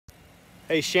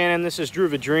Hey Shannon, this is Drew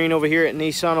Vidrine over here at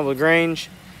Nissan of LaGrange.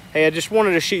 Hey, I just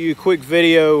wanted to shoot you a quick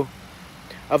video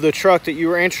of the truck that you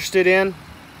were interested in.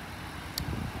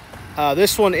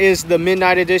 This one is the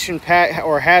Midnight Edition pack,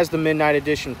 or has the Midnight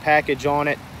Edition package on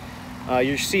it.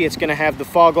 You see it's going to have the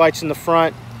fog lights in the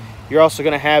front. You're also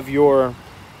going to have your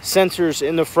sensors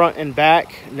in the front and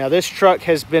back. Now this truck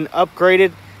has been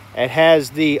upgraded. It has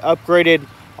the upgraded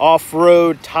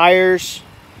off-road tires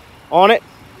on it,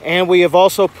 and we have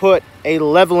also put a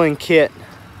leveling kit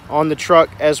on the truck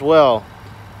as well,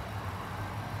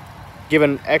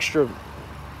 giving extra, a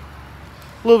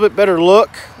little bit better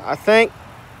look. I think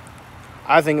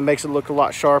it makes it look a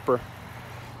lot sharper.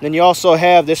 Then you also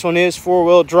have, this one is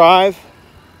 4-wheel drive,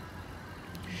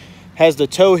 has the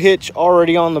tow hitch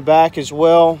already on the back as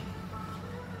well.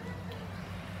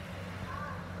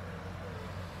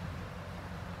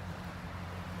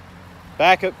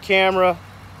 Backup camera,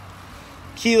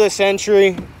 keyless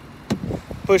entry,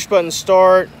 push button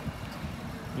start.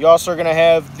 You also are going to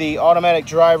have the automatic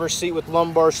driver's seat with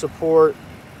lumbar support,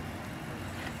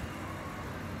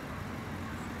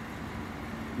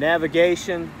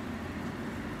 navigation,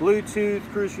 Bluetooth,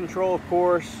 cruise control of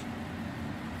course,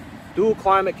 dual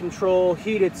climate control,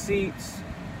 heated seats,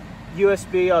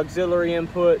 USB auxiliary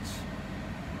inputs.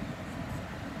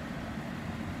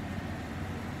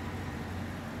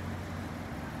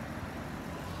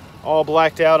 All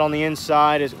blacked out on the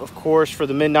inside, is of course for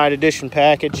the Midnight Edition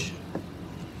package.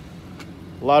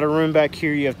 A lot of room back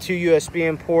here. You have 2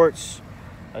 USB ports,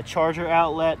 a charger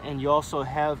outlet, and you also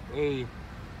have a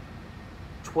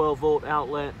 12-volt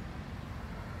outlet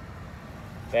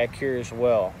back here as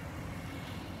well.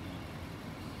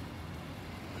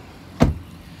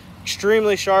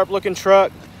 Extremely sharp looking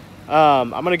truck.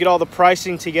 I'm going to get all the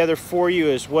pricing together for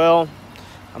you as well.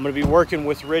 I'm going to be working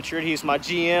with Richard. He's my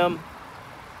GM.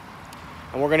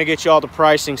 And we're going to get you all the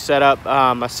pricing set up.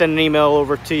 I sent an email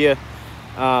over to you,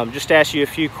 just to ask you a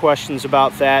few questions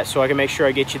about that so I can make sure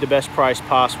I get you the best price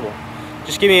possible.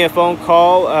 Just give me a phone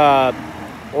call,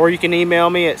 or you can email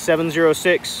me at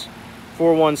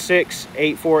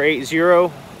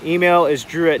 706-416-8480. Email is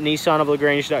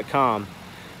drew@nissanoflagrange.com.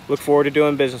 Look forward to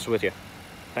doing business with you.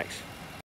 Thanks.